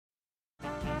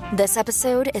This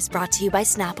episode is brought to you by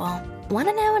Snapple. Want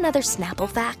to know another Snapple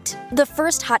fact? The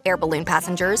first hot air balloon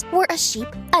passengers were a sheep,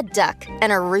 a duck,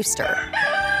 and a rooster.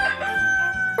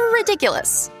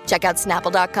 Ridiculous. Check out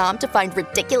Snapple.com to find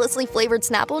ridiculously flavored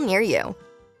Snapple near you.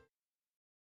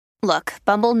 Look,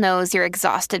 Bumble knows you're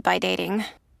exhausted by dating.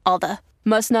 All the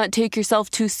must not take yourself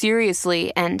too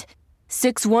seriously and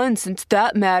 6'1" since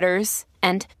that matters.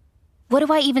 And what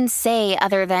do I even say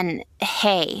other than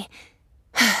hey?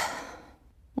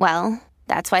 Well,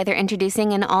 that's why they're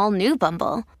introducing an all-new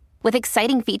Bumble with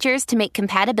exciting features to make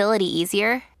compatibility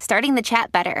easier, starting the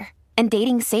chat better, and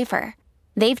dating safer.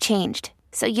 They've changed,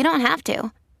 so you don't have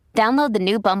to. Download the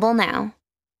new Bumble now.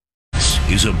 This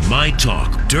is a My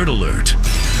Talk Dirt Alert.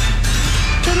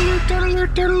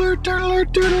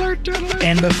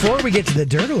 And before we get to the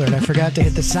Dirt Alert, I forgot to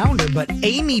hit the sounder, but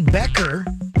Amy Becker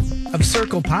of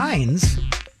Circle Pines,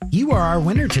 you are our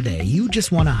winner today. You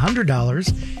just won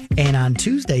 $100, and on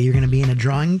Tuesday, you're going to be in a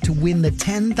drawing to win the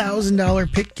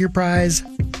 $10,000 Pick Your Prize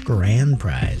grand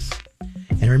prize.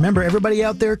 And remember, everybody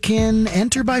out there can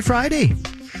enter by Friday.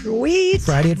 Sweet.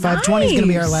 Friday at 5:20 is going to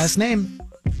be our last name.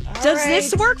 Does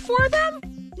this work for them?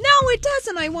 No, it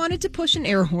doesn't. I wanted to push an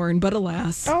air horn, but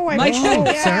alas. Oh, sorry.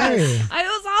 I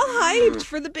was all hyped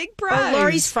for the big prize. Oh,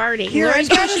 Lori's farting. Here, I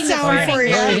got pushing a the sound for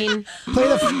you. farting Play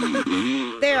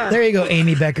the There you go,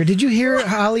 Amy Becker. Did you hear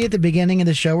Holly at the beginning of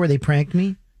the show where they pranked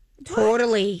me?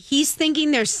 Totally. He's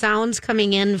thinking there's sounds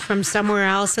coming in from somewhere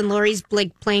else, and Lori's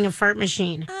like playing a fart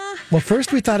machine. Well,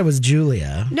 first we thought it was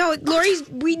Julia. No,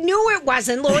 we knew it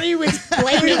wasn't. Lori was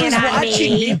blaming it on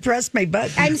watching me. me press my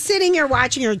button. I'm sitting here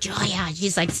watching her, Julia.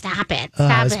 She's like, stop it. I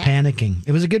Stop was it. panicking.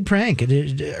 It was a good prank.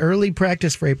 Early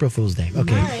practice for April Fool's Day.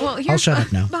 Okay, Well, I'll shut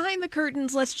up now. Behind the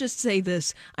curtains, let's just say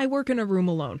this. I work in a room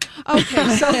alone.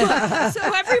 Okay, so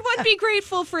everyone be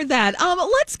grateful for that.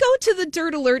 Let's go to the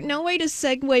Dirt Alert. No way to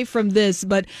segue from this,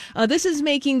 but this is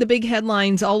making the big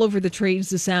headlines all over the trades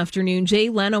this afternoon. Jay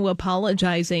Leno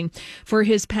apologizing for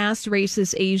his past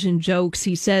racist Asian jokes.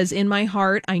 He says, in my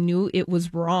heart, I knew it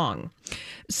was wrong.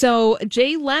 So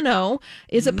Jay Leno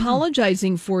is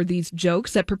apologizing for these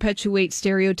jokes that perpetuate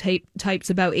stereotypes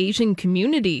about Asian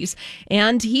communities.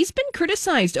 And he's been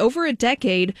criticized over a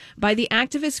decade by the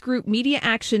activist group Media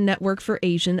Action Network for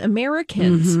Asian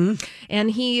Americans.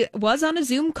 And he was on a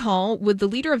Zoom call with the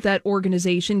leader of that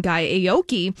organization, Guy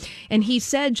Aoki. And he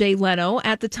said, Jay Leno,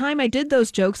 at the time I did those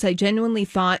jokes, I genuinely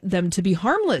thought them to be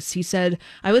harmless. He said,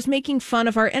 I was making fun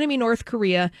of our enemy, North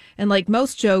Korea. And like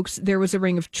most jokes, there was a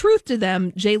ring of truth to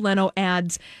them. Jay Leno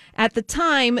adds, at the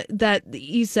time that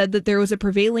he said that there was a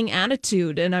prevailing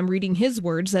attitude, and I'm reading his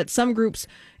words, that some groups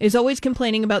is always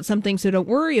complaining about something, so don't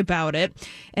worry about it.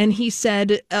 And he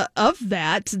said of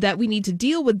that we need to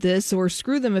deal with this or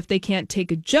screw them if they can't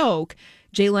take a joke.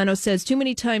 Jay Leno says, too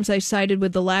many times I sided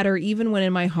with the latter, even when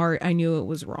in my heart I knew it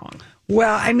was wrong.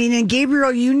 Well, I mean, and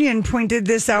Gabrielle Union pointed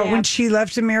this out when she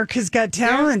left America's Got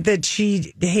Talent, that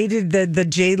she hated the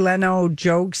Jay Leno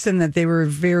jokes and that they were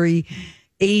very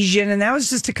Asian, and that was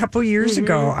just a couple years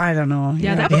ago. I don't know.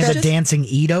 Yeah, that They was had just... the dancing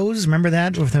Edos. Remember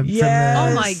that?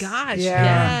 Oh my gosh!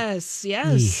 Yeah. Yes.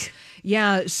 Eek.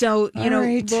 Yeah, so,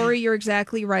 right. Lori, you're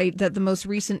exactly right that the most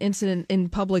recent incident in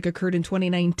public occurred in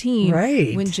 2019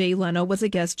 Right. when Jay Leno was a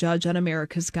guest judge on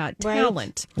America's Got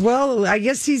Talent. Well, I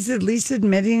guess he's at least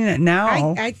admitting it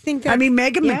now. I think that. I mean,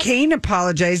 Meghan McCain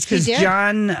apologized because He did.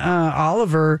 John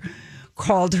Oliver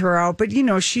called her out, but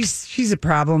she's a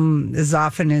problem as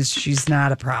often as she's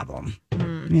not a problem.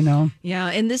 Yeah,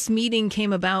 and this meeting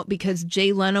came about because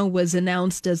Jay Leno was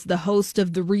announced as the host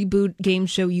of the reboot game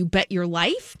show You Bet Your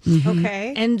Life.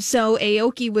 Okay. And so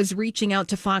Aoki was reaching out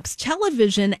to Fox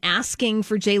Television asking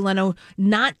for Jay Leno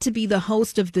not to be the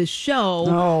host of this show.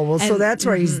 Oh, well, so And- that's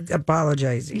why he's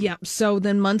apologizing. Yeah, so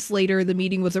then months later, the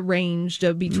meeting was arranged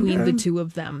between the two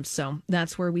of them. So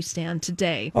that's where we stand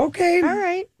today. Okay. All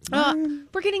right.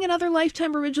 We're getting another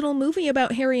Lifetime original movie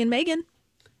about Harry and Meghan.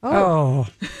 Oh,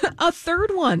 A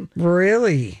third one.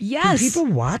 really? Yes. Do people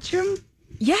watch him?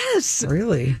 Yes.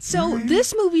 Really? So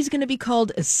this movie's going to be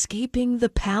called Escaping the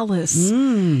Palace,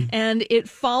 and it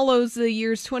follows the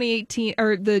years 2018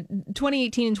 or the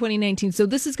 2018 and 2019. So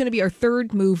this is going to be our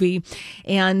third movie,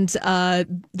 and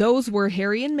those were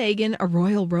Harry and Meghan, a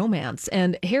royal romance,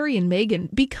 and Harry and Meghan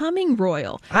becoming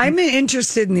royal. I'm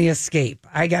interested in the escape.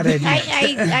 I gotta admit.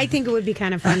 I think it would be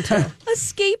kind of fun too.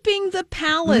 Escaping the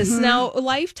Palace. Now,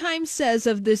 Lifetime says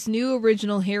of this new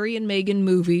original Harry and Meghan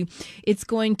movie, it's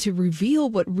going to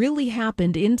reveal what really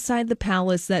happened inside the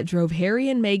palace that drove Harry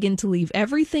and Meghan to leave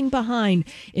everything behind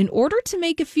in order to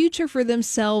make a future for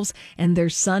themselves and their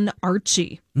son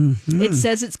Archie. It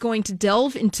says it's going to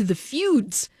delve into the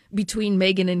feuds between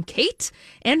Meghan and Kate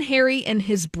and Harry and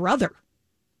his brother.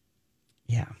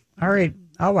 Yeah. All right.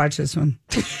 I'll watch this one.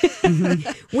 We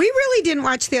really didn't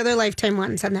watch the other Lifetime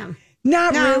ones on them.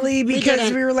 Not No, really, we because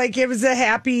didn't. we were like, it was a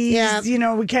happy, Yeah.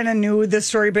 we kind of knew the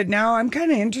story, but now I'm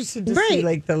kind of interested to see Right.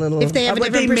 like the little, If they have a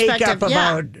what they different make up perspective.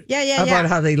 Yeah. about, Yeah. about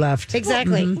how they left.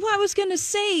 Exactly. Well, I was going to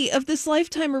say, of this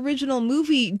Lifetime original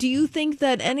movie, do you think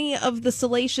that any of the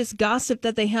salacious gossip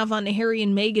that they have on Harry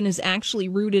and Meghan is actually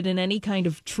rooted in any kind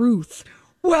of truth?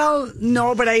 Well,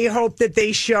 no, but I hope that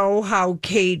they show how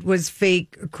Kate was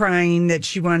fake crying that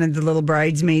she wanted the little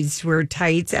bridesmaids to wear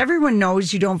tights. Everyone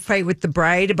knows you don't fight with the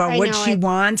bride about I what know she it.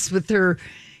 wants with her.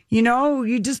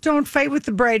 You just don't fight with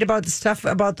the bride about the stuff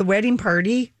about the wedding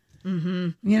party.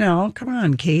 Mm-hmm. Come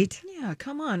on, Kate. Yeah,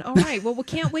 come on. All right. Well, we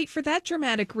can't wait for that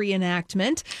dramatic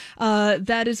reenactment.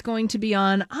 That is going to be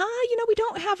on. We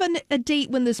don't have a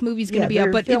date when this movie's going to be they're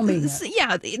out, but filming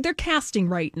they're casting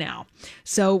right now.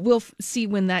 So we'll see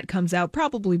when that comes out,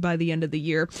 probably by the end of the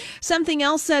year. Something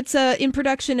else that's in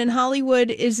production in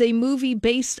Hollywood is a movie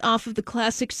based off of the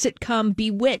classic sitcom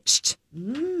Bewitched.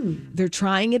 They're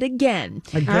trying it again.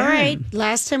 All right.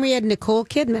 Last time we had Nicole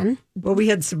Kidman, Well, we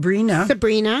had Sabrina.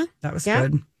 Sabrina. That was Yeah.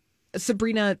 good.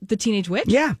 Sabrina the Teenage Witch?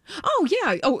 Yeah. Oh,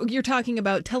 yeah. Oh, you're talking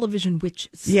about television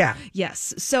witches. Yeah.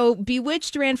 Yes. So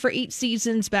Bewitched ran for 8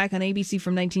 seasons back on ABC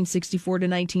from 1964 to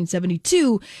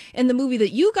 1972. And the movie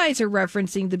that you guys are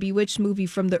referencing, the Bewitched movie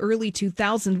from the early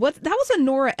 2000s, that was a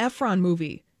Nora Ephron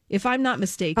movie, if I'm not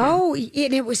mistaken. Oh,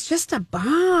 and it was just a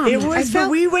bomb. It was, but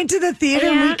we went to the theater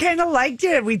and Yeah. we kind of liked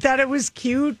it. We thought it was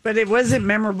cute, but it wasn't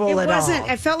memorable It at wasn't. all.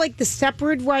 I felt like the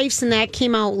Stepford Wives and that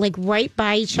came out like right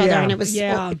by each other, Yeah. and it was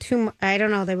Yeah. too. I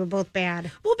don't know. They were both bad.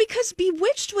 Well, because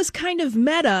Bewitched was kind of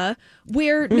meta,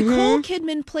 where Nicole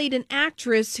Kidman played an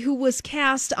actress who was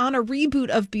cast on a reboot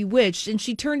of Bewitched, and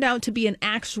she turned out to be an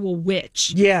actual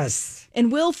witch. Yes.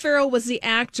 And Will Ferrell was the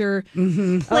actor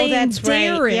playing that's right.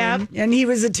 Darren. Yep. And he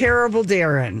was a terrible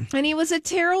Darren. And he was a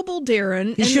terrible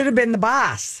Darren. He And- should have been the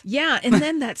boss. Yeah, and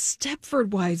then that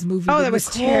Stepford Wives movie. Oh, with that was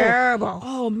Nicole. terrible.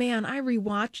 Oh man, I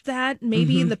rewatched that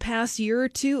maybe in the past year or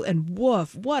two, and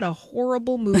woof, what a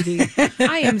horrible movie!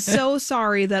 I am so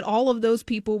sorry that all of those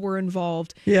people were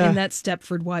involved Yeah. in that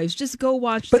Stepford Wives. Just go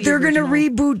watch. But the they're going to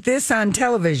original. reboot this on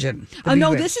television. The No,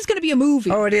 Bewitched. this is going to be a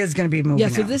movie. Oh, it is going to be a movie. Yeah,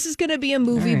 so now. this is going to be a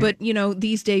movie, All right. but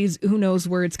these days, who knows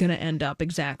where it's going to end up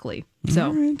exactly. So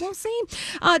we'll see.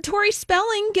 Tori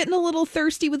Spelling getting a little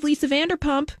thirsty with Lisa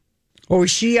Vanderpump. Oh,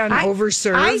 is she on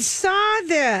Overserved? I saw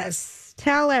this.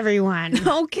 Tell everyone.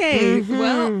 Okay,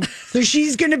 well, So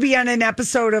she's going to be on an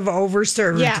episode of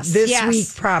Overserved Yes, this yes. week,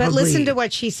 probably. But listen to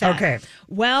what she said. Okay.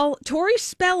 well, Tori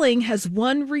Spelling has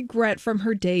one regret from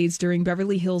her days during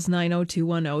Beverly Hills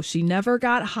 90210. She never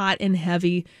got hot and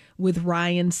heavy with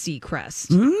Ryan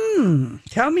Seacrest.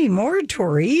 Tell me more,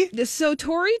 Tori. So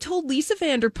Tori told Lisa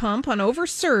Vanderpump on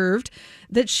Overserved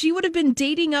that she would have been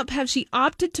dating up had she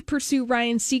opted to pursue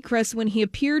Ryan Seacrest when he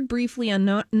appeared briefly on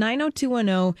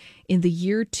 90210 in the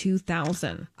year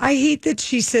 2000. I hate that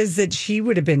she says that she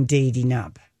would have been dating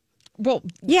up. Well,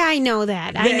 Yeah, I know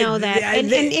that. I know that.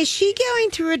 And is she going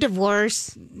through a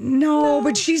divorce? No,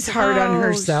 but she's hard on Oh,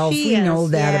 herself. she We know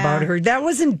is, that yeah. about her. That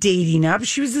wasn't dating up.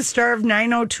 She was the star of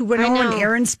 90210 I and know.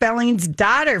 Aaron Spelling's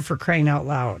daughter, for crying out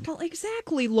loud. well,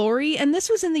 exactly, Lori. And this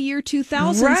was in the year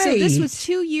 2000. So this Right. was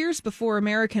 2 years before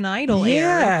American Idol aired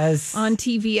Yes. on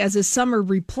TV as a summer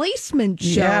replacement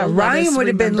show. Yeah, let Ryan us would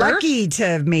have been remember. lucky to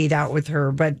have made out with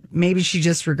her, but maybe she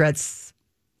just regrets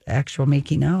actual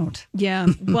making out. Yeah.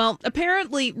 Well,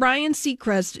 apparently Ryan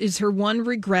Seacrest is her one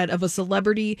regret of a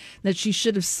celebrity that she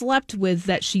should have slept with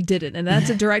that she didn't. And that's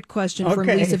a direct question from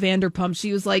Okay. Lisa Vanderpump.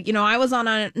 She was like, I was on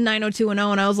a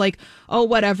 90210 and I was like, oh,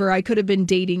 whatever. I could have been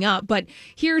dating up. But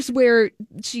here's where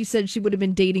she said she would have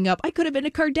been dating up. I could have been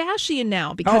a Kardashian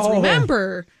now because Oh.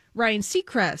 remember, Ryan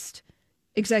Seacrest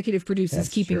executive produces That's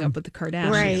Keeping true. Up with the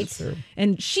Kardashians. Right.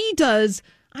 And she does,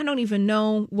 I don't even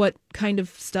know what kind of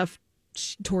stuff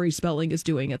Tori Spelling is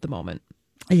doing at the moment.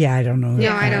 Yeah, I don't know.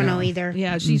 No, I don't know either.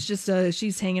 Yeah, she's just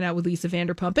she's hanging out with Lisa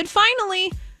Vanderpump. And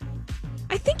finally,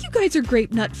 I think you guys are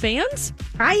Grape Nut fans.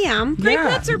 I am. Grape Yeah,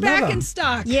 Nuts are love back 'em. in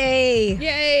stock. Yay.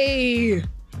 Yay!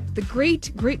 The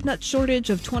great Grape Nut shortage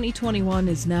of 2021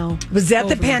 is now Was that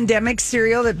the over. pandemic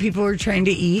cereal that people were trying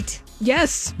to eat?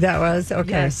 Yes. That was?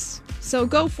 Okay. Yes. So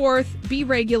go forth, be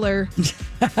regular,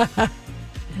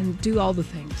 and do all the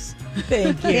things. Thank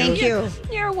you. Thank you.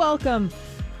 You're welcome.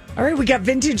 All right, we got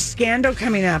Vintage Scandal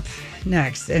coming up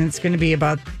next, and it's going to be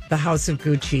about the House of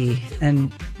Gucci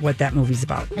and what that movie's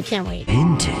about. I can't wait.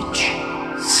 Vintage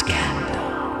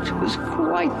Scandal. It was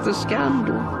quite the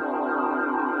scandal.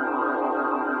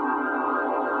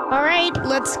 All right,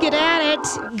 let's get at it.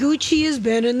 Gucci has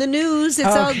been in the news. It's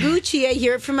all Gucci. I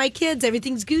hear it from my kids.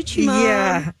 Everything's Gucci, Mom.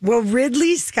 Yeah. Well,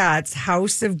 Ridley Scott's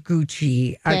House of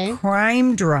Gucci, a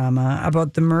crime drama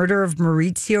about the murder of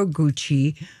Maurizio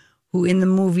Gucci, who in the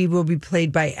movie will be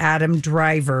played by Adam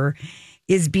Driver,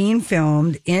 is being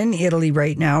filmed in Italy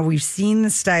right now. We've seen the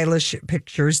stylish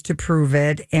pictures to prove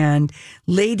it. And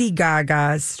Lady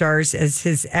Gaga stars as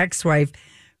his ex-wife,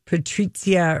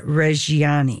 Patrizia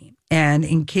Reggiani. And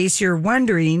in case you're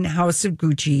wondering, House of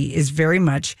Gucci is very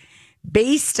much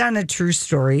based on a true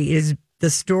story. It is the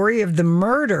story of the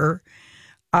murder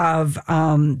of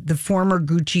the former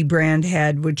Gucci brand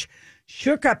head, which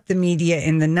shook up the media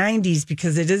in the 90s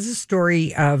because it is a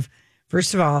story of,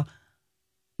 first of all,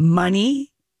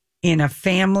 money in a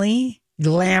family,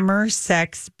 glamour,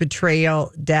 sex,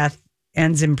 betrayal, death,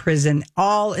 ends in prison,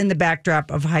 all in the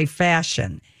backdrop of high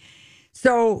fashion.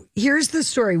 So here's the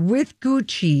story with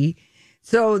Gucci.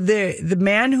 So the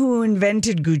man who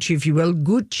invented Gucci, if you will,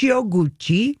 Guccio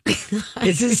Gucci,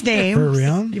 is his name. For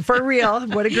real? For real.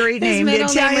 What a great name. The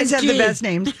Italians have the best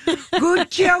names.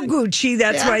 Guccio Gucci.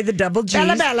 That's why the double G's.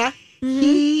 Bella Bella.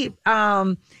 He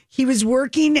was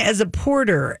working as a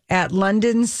porter at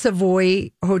London's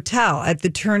Savoy Hotel at the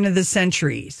turn of the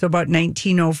century. So about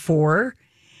 1904.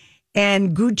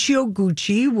 And Guccio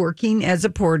Gucci, working as a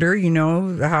porter, you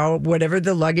know, how whatever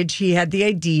the luggage, he had the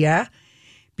idea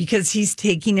because he's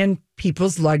taking in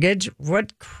people's luggage,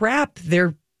 what crap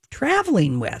they're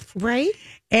traveling with. Right.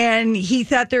 And he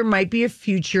thought there might be a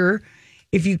future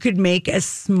if you could make a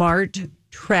smart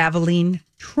traveling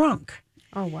trunk.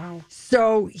 Oh, wow.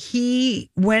 So he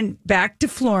went back to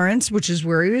Florence, which is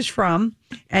where he was from,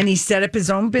 and he set up his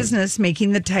own business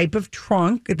making the type of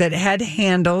trunk that had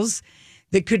handles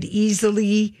that could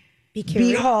easily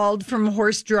be hauled from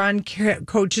horse-drawn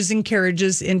coaches and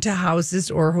carriages into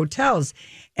houses or hotels,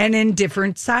 and in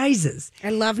different sizes.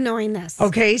 I love knowing this.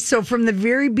 Okay, so from the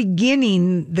very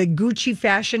beginning, the Gucci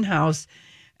fashion house,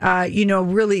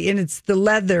 really, and it's the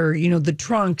leather, the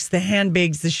trunks, the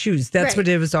handbags, the shoes. That's what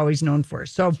it was always known for.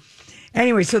 So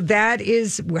anyway, so that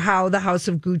is how the House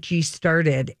of Gucci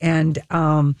started. And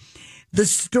the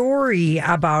story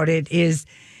about it is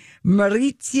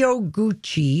Maurizio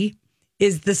Gucci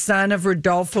is the son of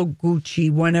Rodolfo Gucci,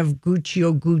 one of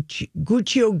Guccio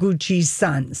Gucci's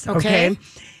sons. Okay.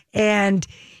 And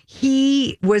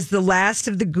he was the last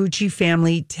of the Gucci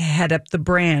family to head up the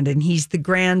brand, and he's the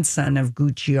grandson of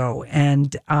Guccio.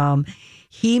 And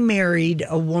he married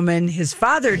a woman his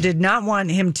father did not want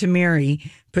him to marry,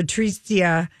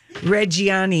 Patrizia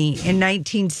Reggiani, in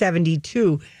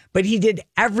 1972. But he did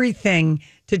everything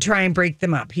to try and break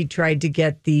them up. He tried to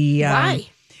get the... Why?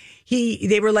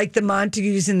 They were like the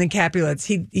Montagues and the Capulets.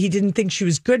 He didn't think she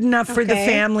was good enough for the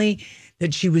family,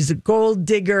 that she was a gold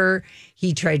digger.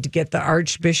 He tried to get the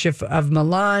Archbishop of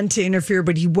Milan to interfere,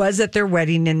 but he was at their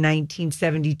wedding in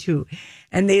 1972.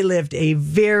 And they lived a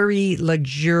very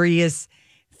luxurious,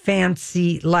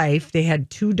 fancy life. They had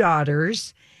 2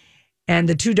 daughters, and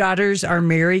the 2 daughters are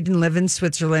married and live in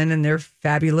Switzerland, and they're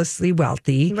fabulously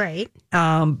wealthy. Right.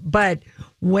 But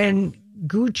when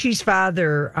Gucci's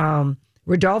father...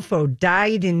 Rodolfo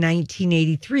died in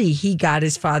 1983. He got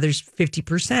his father's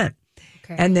 50%.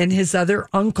 Okay. And then his other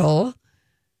uncle,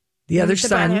 the other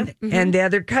son, and the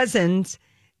other cousins,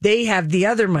 they have the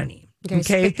other money.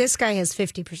 Okay. But this guy has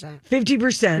 50%.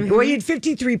 50%. Well, he had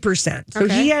 53%. So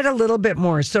he had a little bit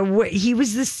more. So he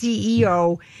was the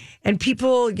CEO, and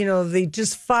people, they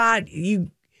just fought.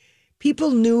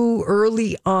 People knew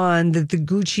early on that the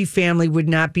Gucci family would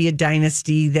not be a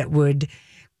dynasty that would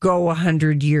go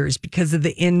 100 years because of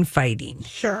the infighting.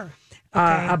 Sure.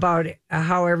 About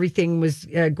how everything was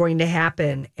going to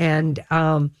happen. And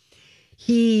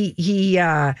he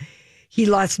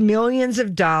lost millions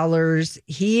of dollars.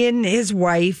 He and his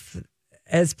wife,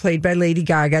 as played by Lady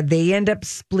Gaga, they end up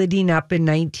splitting up in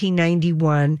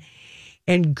 1991.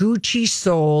 And Gucci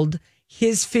sold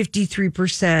his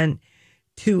 53%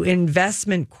 to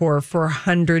Investment Corp for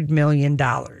 $100 million.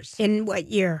 In what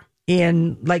year?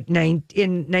 In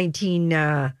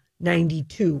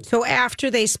 1992. So after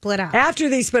they split up. After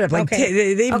they split up.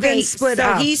 They've been split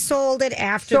up. So he sold it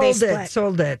after they split.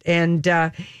 Sold it. And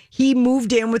he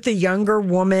moved in with a younger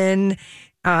woman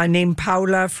named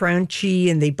Paola Franchi,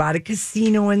 and they bought a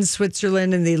casino in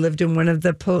Switzerland, and they lived in one of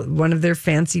their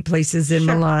fancy places in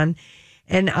Milan.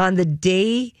 And on the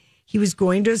day he was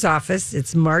going to his office,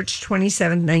 it's March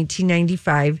 27th,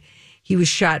 1995, he was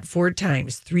shot 4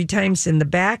 times, 3 times in the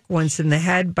back, once in the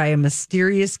head by a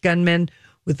mysterious gunman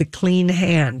with a clean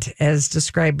hand, as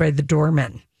described by the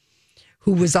doorman,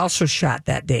 who was also shot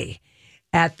that day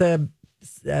at the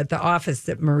office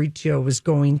that Maurizio was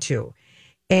going to.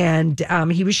 And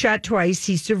he was shot twice.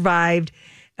 He survived.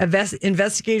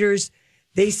 Investigators,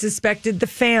 they suspected the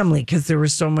family because there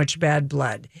was so much bad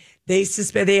blood. They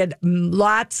had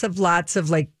lots of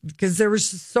because there was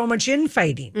so much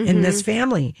infighting in this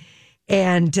family.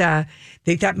 And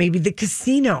they thought maybe the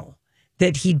casino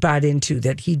that he'd bought into,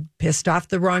 that he'd pissed off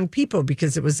the wrong people,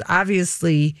 because it was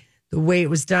obviously the way it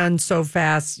was done so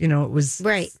fast. It was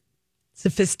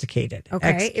sophisticated. Okay,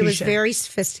 execution. it was very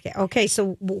sophisticated. Okay,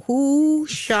 so who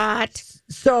shot?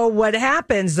 So what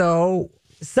happens, though,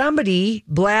 somebody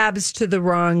blabs to the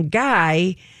wrong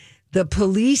guy. The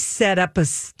police set up a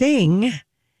sting.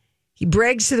 He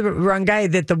brags to the wrong guy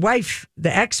that the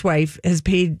ex-wife, has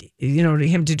paid,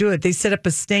 him to do it. They set up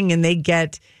a sting, and they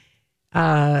get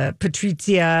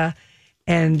Patrizia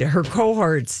and her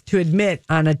cohorts to admit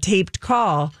on a taped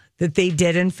call that they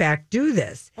did, in fact, do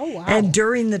this. Oh, wow. And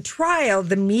during the trial,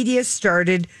 the media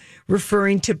started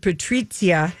referring to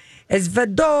Patrizia as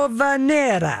Vedova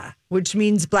Nera, which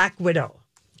means Black Widow.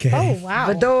 Okay. Oh,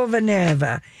 wow. Vedova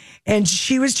Nera. And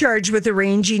she was charged with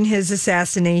arranging his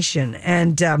assassination.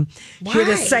 And she had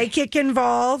a psychic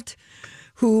involved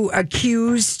who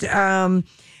accused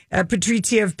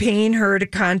Patrizia of paying her to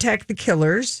contact the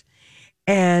killers.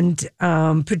 And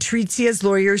Patrizia's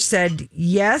lawyer said,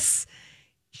 yes,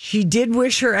 she did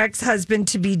wish her ex-husband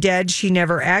to be dead. She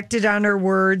never acted on her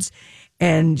words.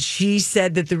 And she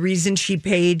said that the reason she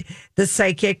paid the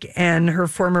psychic and her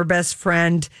former best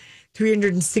friend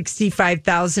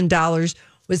 $365,000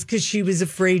 was because she was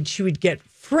afraid she would get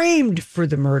framed for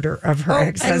the murder of her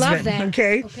ex-husband. I love that.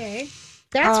 Okay.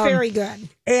 That's very good.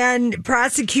 And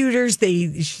prosecutors,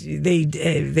 they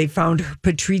found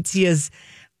Patrizia's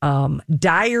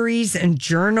diaries and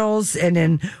journals. And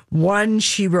in one,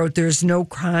 she wrote, "There's no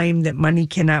crime that money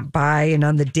cannot buy." And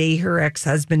on the day her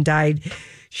ex-husband died,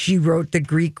 she wrote the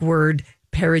Greek word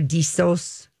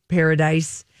paradisos,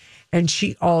 paradise. And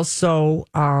she also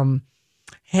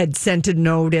had sent a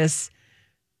notice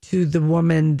to the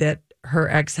woman that her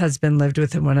ex-husband lived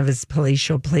with in one of his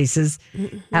palatial places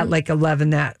at like 11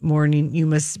 that morning. "You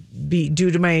must be,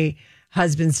 due to my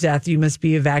husband's death, you must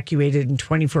be evacuated in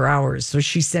 24 hours. So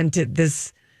she sent it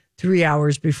this 3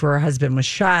 hours before her husband was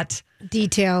shot.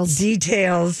 Details.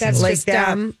 That's like just that.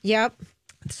 dumb. Yep.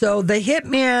 So the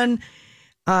hitman,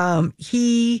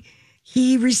 he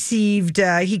received,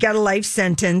 he got a life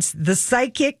sentence. The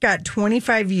psychic got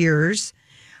 25 years.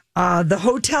 The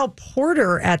hotel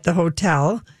porter at the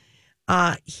hotel,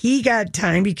 he got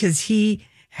time because he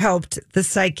helped the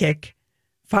psychic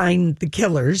find the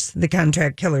killers, the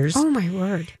contract killers. Oh, my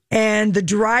word. And the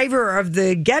driver of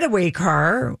the getaway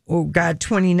car got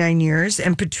 29 years.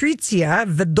 And Patrizia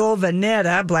Vedova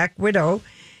Nera, Black Widow,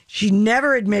 she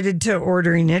never admitted to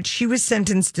ordering it. She was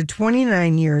sentenced to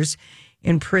 29 years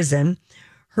in prison.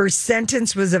 Her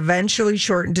sentence was eventually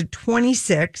shortened to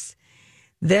 26.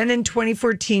 Then in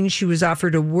 2014, she was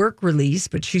offered a work release,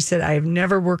 but she said, "I have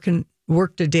never worked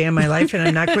a day in my life, and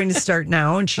I'm not going to start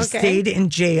now." And she stayed in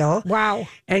jail. Wow.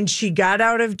 And she got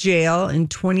out of jail in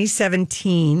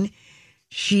 2017.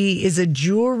 She is a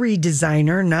jewelry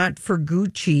designer, not for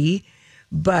Gucci,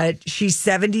 but she's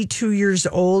 72 years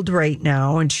old right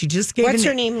now. And she just gave What's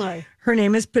her name, Lori? Her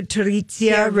name is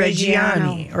Patrizia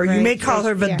Reggiani, or you may call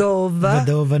her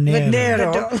Vedova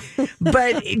Nero.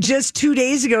 But just 2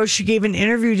 days ago, she gave an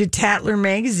interview to Tatler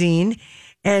magazine,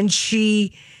 and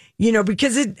she,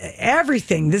 because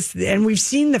everything this, and we've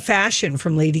seen the fashion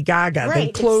from Lady Gaga,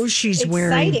 the clothes she's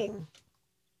wearing.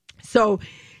 So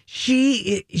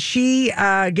she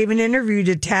gave an interview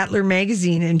to Tatler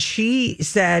magazine, and she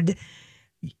said,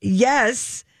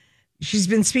 yes. She's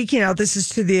been speaking out. This is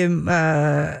to the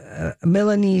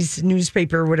Milanese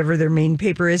newspaper, whatever their main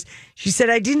paper is. She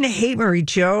said, "I didn't hate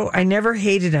Mauricio. I never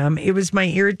hated him. It was my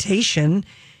irritation.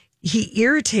 He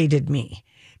irritated me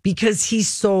because he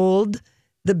sold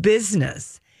the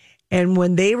business. And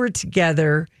when they were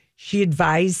together, she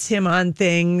advised him on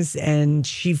things, and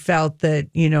she felt that,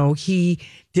 he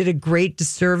did a great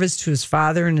disservice to his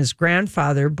father and his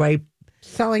grandfather by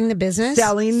selling the business,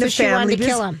 selling the she family wanted to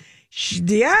business. Kill him. She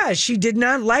did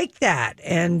not like that.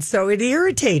 And so it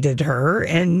irritated her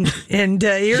and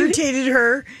irritated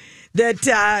her that,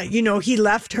 he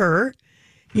left her,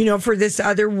 for this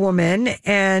other woman.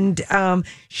 And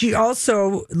she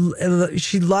also,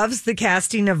 she loves the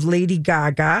casting of Lady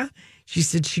Gaga. She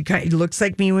said she kind of looks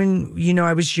like me when,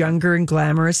 I was younger and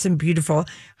glamorous and beautiful.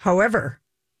 However,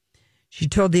 she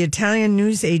told the Italian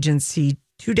news agency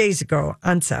 2 days ago,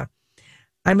 ANSA,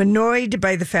 "I'm annoyed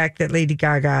by the fact that Lady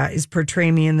Gaga is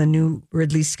portraying me in the new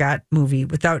Ridley Scott movie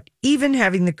without even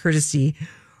having the courtesy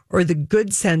or the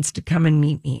good sense to come and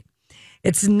meet me.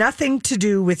 It's nothing to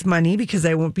do with money because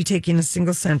I won't be taking a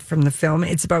single cent from the film.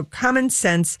 It's about common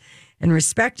sense and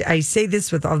respect. I say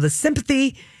this with all the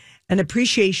sympathy and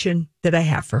appreciation that I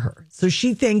have for her. So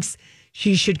she thinks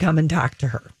she should come and talk to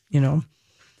her,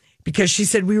 because she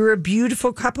said we were a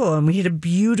beautiful couple and we had a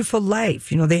beautiful life.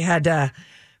 They had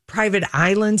private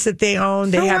islands that they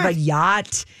own. They have a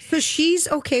yacht. So she's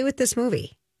okay with this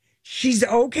movie. She's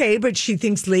okay, but she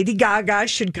thinks Lady Gaga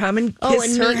should come and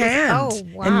kiss her hand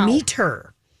and meet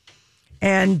her.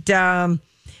 And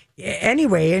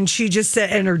anyway, and she just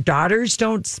said, and her daughters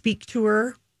don't speak to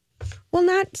her. Well,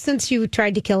 not since you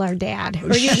tried to kill our dad.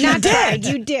 Or you did.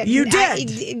 You did. You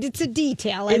did. It's a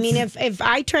detail. I mean, if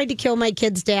I tried to kill my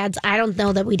kids' dads, I don't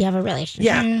know that we'd have a relationship.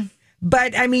 Yeah.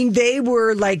 But, I mean, they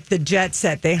were like the jet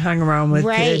set. They hung around with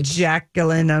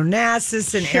Jacqueline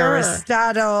Onassis and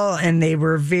Aristotle, and they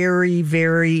were very,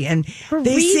 very... And her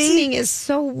reasoning is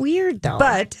so weird, though.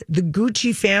 But the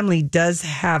Gucci family does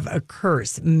have a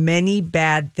curse. Many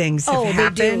bad things have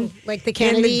happened. They do. Like the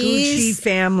Kennedys. In the Gucci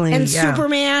family. And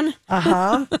Superman.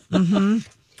 Uh-huh. Mm-hmm.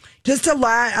 Just a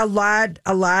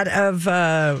lot of...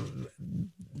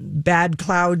 bad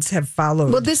clouds have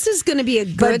followed. Well, this is going to be a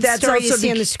good story to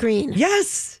see on the screen.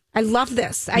 Yes. I love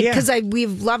this. Because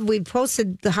we've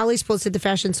posted, Holly's posted the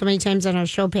fashion so many times on our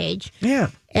show page. Yeah.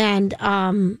 And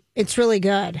it's really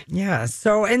good. Yeah.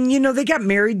 So, and, they got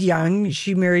married young.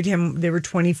 She married him. They were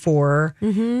 24.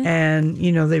 Mm-hmm. And,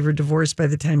 they were divorced by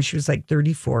the time she was like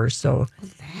 34. So.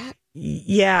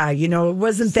 Yeah, it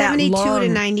wasn't that long. 72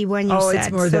 to 91, you said.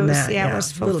 It's more than that. Yeah, it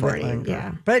was full 40.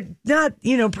 Yeah. But not,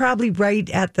 probably right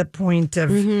at the point of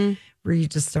where you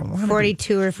just don't want to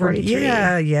 42 or 43.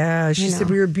 Yeah. She said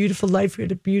we were a beautiful life. We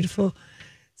had a beautiful...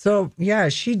 So, yeah,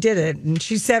 she did it. And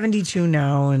she's 72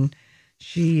 now. And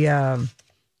she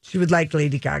would like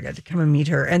Lady Gaga to come and meet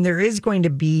her. And there is going to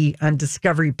be, on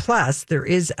Discovery Plus, there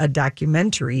is a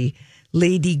documentary,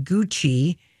 Lady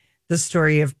Gucci, the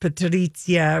story of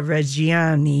Patrizia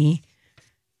Reggiani,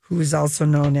 who is also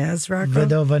known as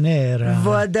Vedova Nera.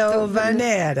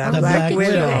 Black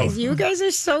Widow. You guys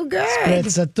are so good.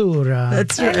 Sprezzatura.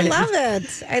 That's right. I love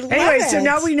it. Anyway, so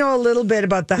now we know a little bit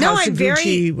about the House of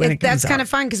Gucci when it comes That's kind of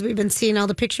fun because we've been seeing all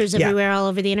the pictures everywhere all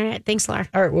over the internet. Thanks, Laura.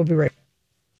 All right, we'll be right back.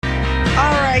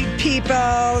 All right,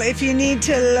 people, if you need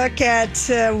to look at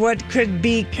what could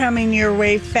be coming your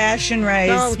way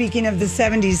fashion-wise, speaking of the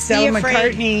 70s, Stella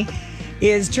McCartney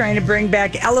is trying to bring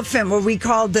back what we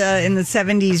called in the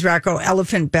 70s, Rocco,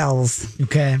 elephant bells.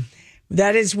 Okay.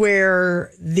 That is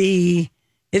where it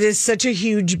is such a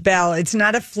huge bell. It's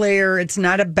not a flare. It's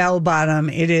not a bell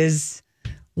bottom.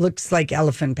 Looks like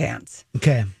elephant pants.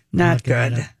 Okay. Not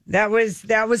good. That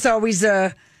was always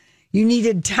you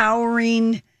needed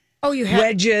towering... Oh, you had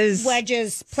wedges,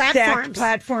 platforms,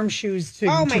 platform shoes to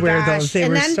wear those. They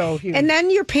were so huge. And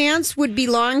then your pants would be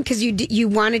long because you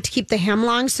wanted to keep the hem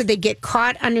long, so they get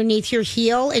caught underneath your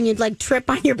heel, and you'd like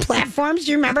trip on your platforms.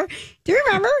 Do you remember?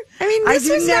 I mean, this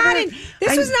was not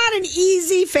an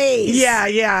easy phase.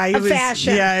 Of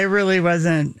fashion. Yeah, it really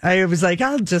wasn't. I was like,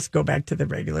 I'll just go back to the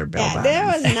regular bell bottoms.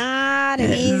 That was not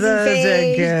an easy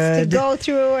phase to go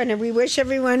through, and we wish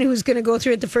everyone who's going to go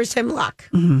through it the first time luck.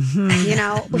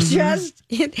 Mm-hmm.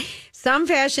 Some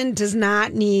fashion does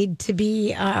not need to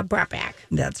be brought back.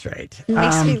 That's right. It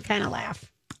makes me kind of laugh.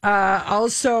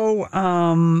 Also,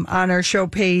 on our show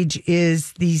page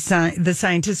is the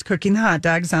scientists cooking the hot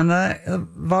dogs on the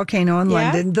volcano in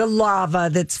London, the lava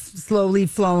that's slowly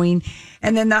flowing,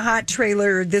 and then the hot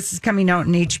trailer. This is coming out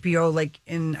in HBO like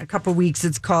in a couple weeks.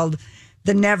 It's called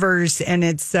The Nevers, and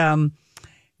it's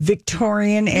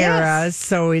Victorian era,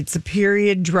 so it's a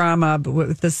period drama but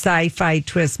with a sci-fi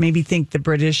twist. Maybe think the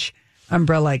British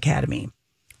Umbrella Academy.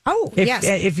 Oh, yes.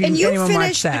 If and you anyone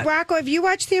finished, watched that. Rocco, have you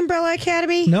watched The Umbrella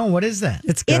Academy? No, what is that?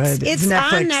 It's good. It's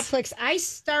on Netflix. I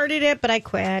started it, but I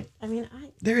quit. I mean,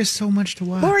 there is so much to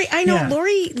watch. Lori, I know. Yeah.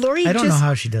 Lori I don't know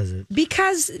how she does it.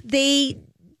 Because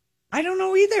I don't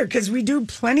know either, because we do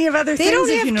plenty of other things. They don't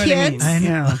have kids. What I mean.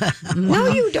 I know. No,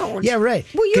 you don't. Yeah, right.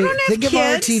 Well, you don't have think kids. Think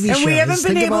about TV shows. And we haven't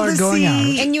been able to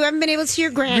see. And you haven't been able to see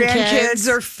your grandkids.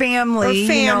 Or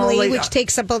family. Which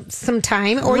takes up some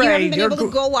time. Or you haven't been able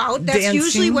to go out. That's dancing.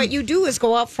 Usually what you do is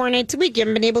go out 4 nights a week. You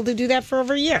haven't been able to do that for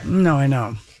over a year. No, I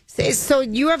know. So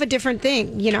you have a different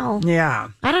thing, Yeah.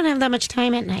 I don't have that much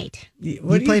time at night. You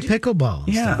play pickleball.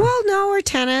 Yeah. Well, no, or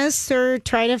tennis, or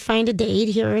try to find a date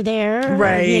here or there.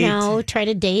 Right. Or, try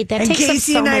to date. That And takes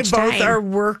Casey up so and I much both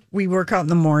time. we work out in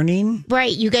the morning.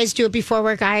 Right. You guys do it before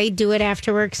work. I do it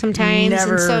after work sometimes.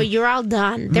 Never. And so you're all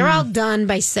done. They're all done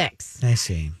by 6. I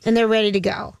see. And they're ready to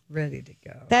go. Ready to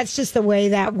go. That's just the way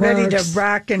that works. Ready to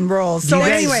rock and roll. So Do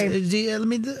you guys-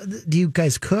 anyway. do you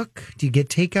guys cook? Do you get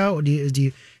takeout? Do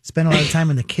you spend a lot of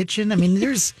time in the kitchen? I mean,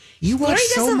 you watch Lori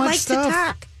so doesn't much like stuff. to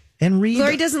talk. And read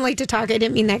Lori doesn't like to talk. I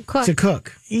didn't mean that cook. to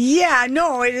cook. Yeah,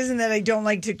 no, it isn't that I don't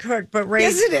like to cook, but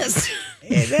Yes, it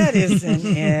is. that isn't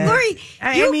it. Lori,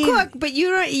 I mean, cook, but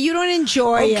you don't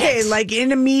enjoy it. Okay, like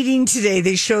in a meeting today,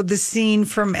 they showed the scene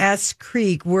from S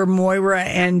Creek where Moira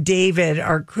and David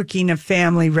are cooking a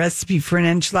family recipe for an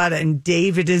enchilada, and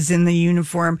David is in the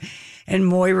uniform, and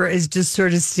Moira is just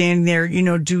sort of standing there,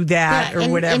 do that or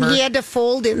whatever. And he had to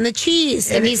fold in the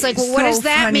cheese. And he's like, well, what So does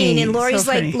that funny, mean? And Lori's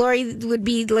so like, funny. Lori would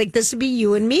be like, this would be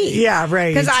you and me. Yeah,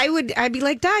 right. Because I'd be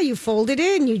like, you fold it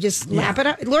in, you just lap it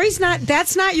up. Lori's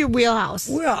that's not your wheelhouse.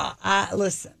 Well,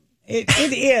 listen. It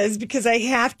is because I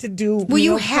have to do. Well,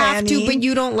 you meal have to, planning but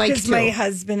you don't like because to. my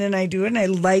husband and I do it, and I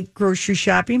like grocery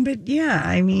shopping. But yeah,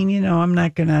 I mean, I'm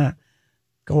not gonna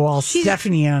go all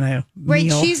Stephanie on a Right,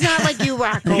 meal. she's not like you,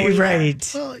 Rocco. either.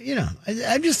 Right. Well,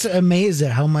 I'm just amazed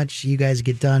at how much you guys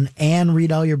get done and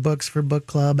read all your books for book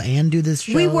club and do this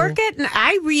show.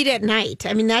 I read at night.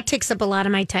 I mean, that takes up a lot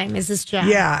of my time, is this job.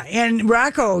 Yeah, and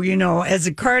Rocco, as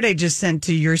a card I just sent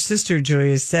to your sister,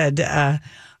 Julia, said,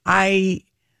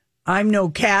 I'm no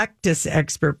cactus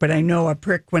expert, but I know a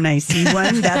prick when I see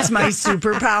one. That's my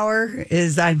superpower,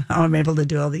 is I'm able to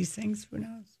do all these things. Who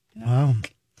knows? Wow.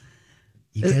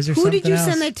 You guys are Who did you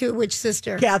something send else. that to? Which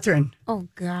sister? Catherine. Oh,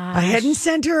 God. I hadn't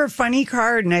sent her a funny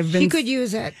card, and She could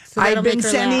use it. So that'll I've been make her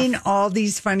sending laugh. all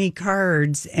these funny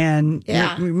cards, and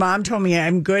Yeah. your mom told me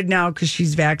I'm good now because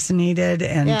she's vaccinated,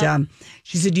 and Yeah.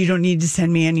 she said you don't need to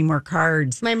send me any more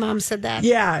cards. My mom said that.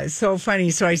 Yeah, it's so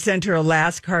funny. So I sent her a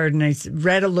last card, and I said,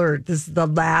 "Red alert! This is the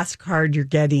last card you're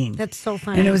getting." That's so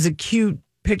funny. And it was a cute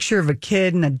picture of a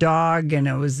kid and a dog, and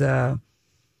it was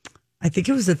I think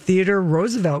it was a Theodore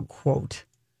Roosevelt quote.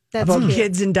 That's about cute.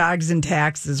 kids and dogs and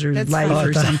taxes or That's life funny.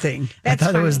 or something. I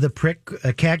thought it was funny. the prick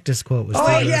cactus quote. Was Oh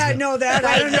Theodore yeah, Roosevelt. no, that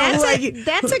I don't know.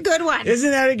 That's a good one. Isn't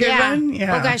that a good one?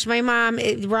 Yeah. Oh gosh, my mom,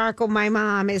 Rocco, my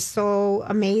mom is so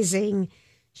amazing.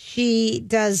 She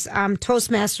does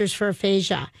Toastmasters for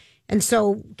aphasia. And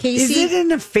so Casey. Is it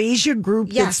an aphasia group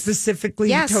that's Yes. specifically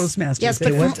Yes. Toastmasters? Yes,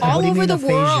 but What- from all what do you over mean the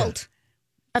aphasia? world.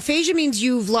 Aphasia means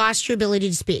you've lost your ability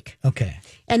to speak. Okay.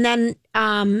 And then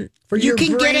For you your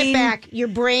can get it brain back. Your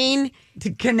brain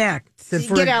to connect.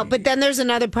 get out. But then there's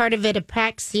another part of it,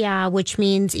 apraxia, which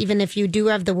means even if you do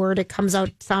have the word, it comes out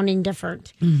sounding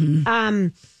different.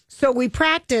 So we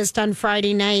practiced on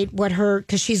Friday night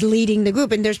because she's leading the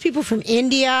group, and there's people from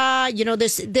India.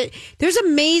 There's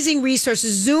amazing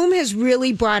resources. Zoom has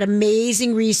really brought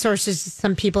amazing resources to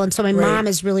some people, and so my mom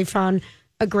has really found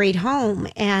a great home.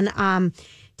 And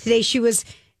today she was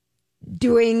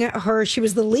she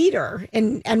was the leader,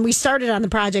 and we started on the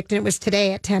project, and it was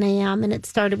today at 10 a.m. and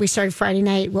we started Friday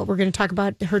night. What we're going to talk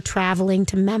about her traveling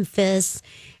to Memphis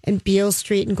and Beale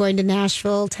Street and going to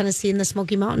Nashville, Tennessee, and the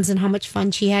Smoky Mountains, and how much fun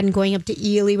she had, and going up to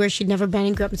Ely where she'd never been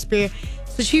and grew up in Superior.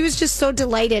 So she was just so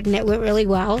delighted, and it went really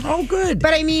well. Oh, good.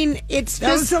 But I mean, that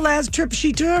was the last trip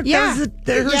she took. Yeah,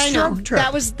 that was her I know. stroke trip.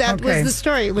 That was the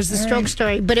story. It was the stroke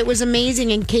story, but it was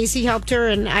amazing, and Casey helped her,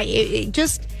 and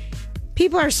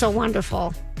people are so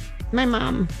wonderful. My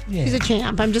mom, she's a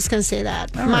champ. I'm just going to say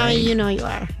that. Mommy, you know you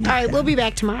are. All right, we'll be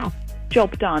back tomorrow.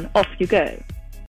 Job done. Off you go.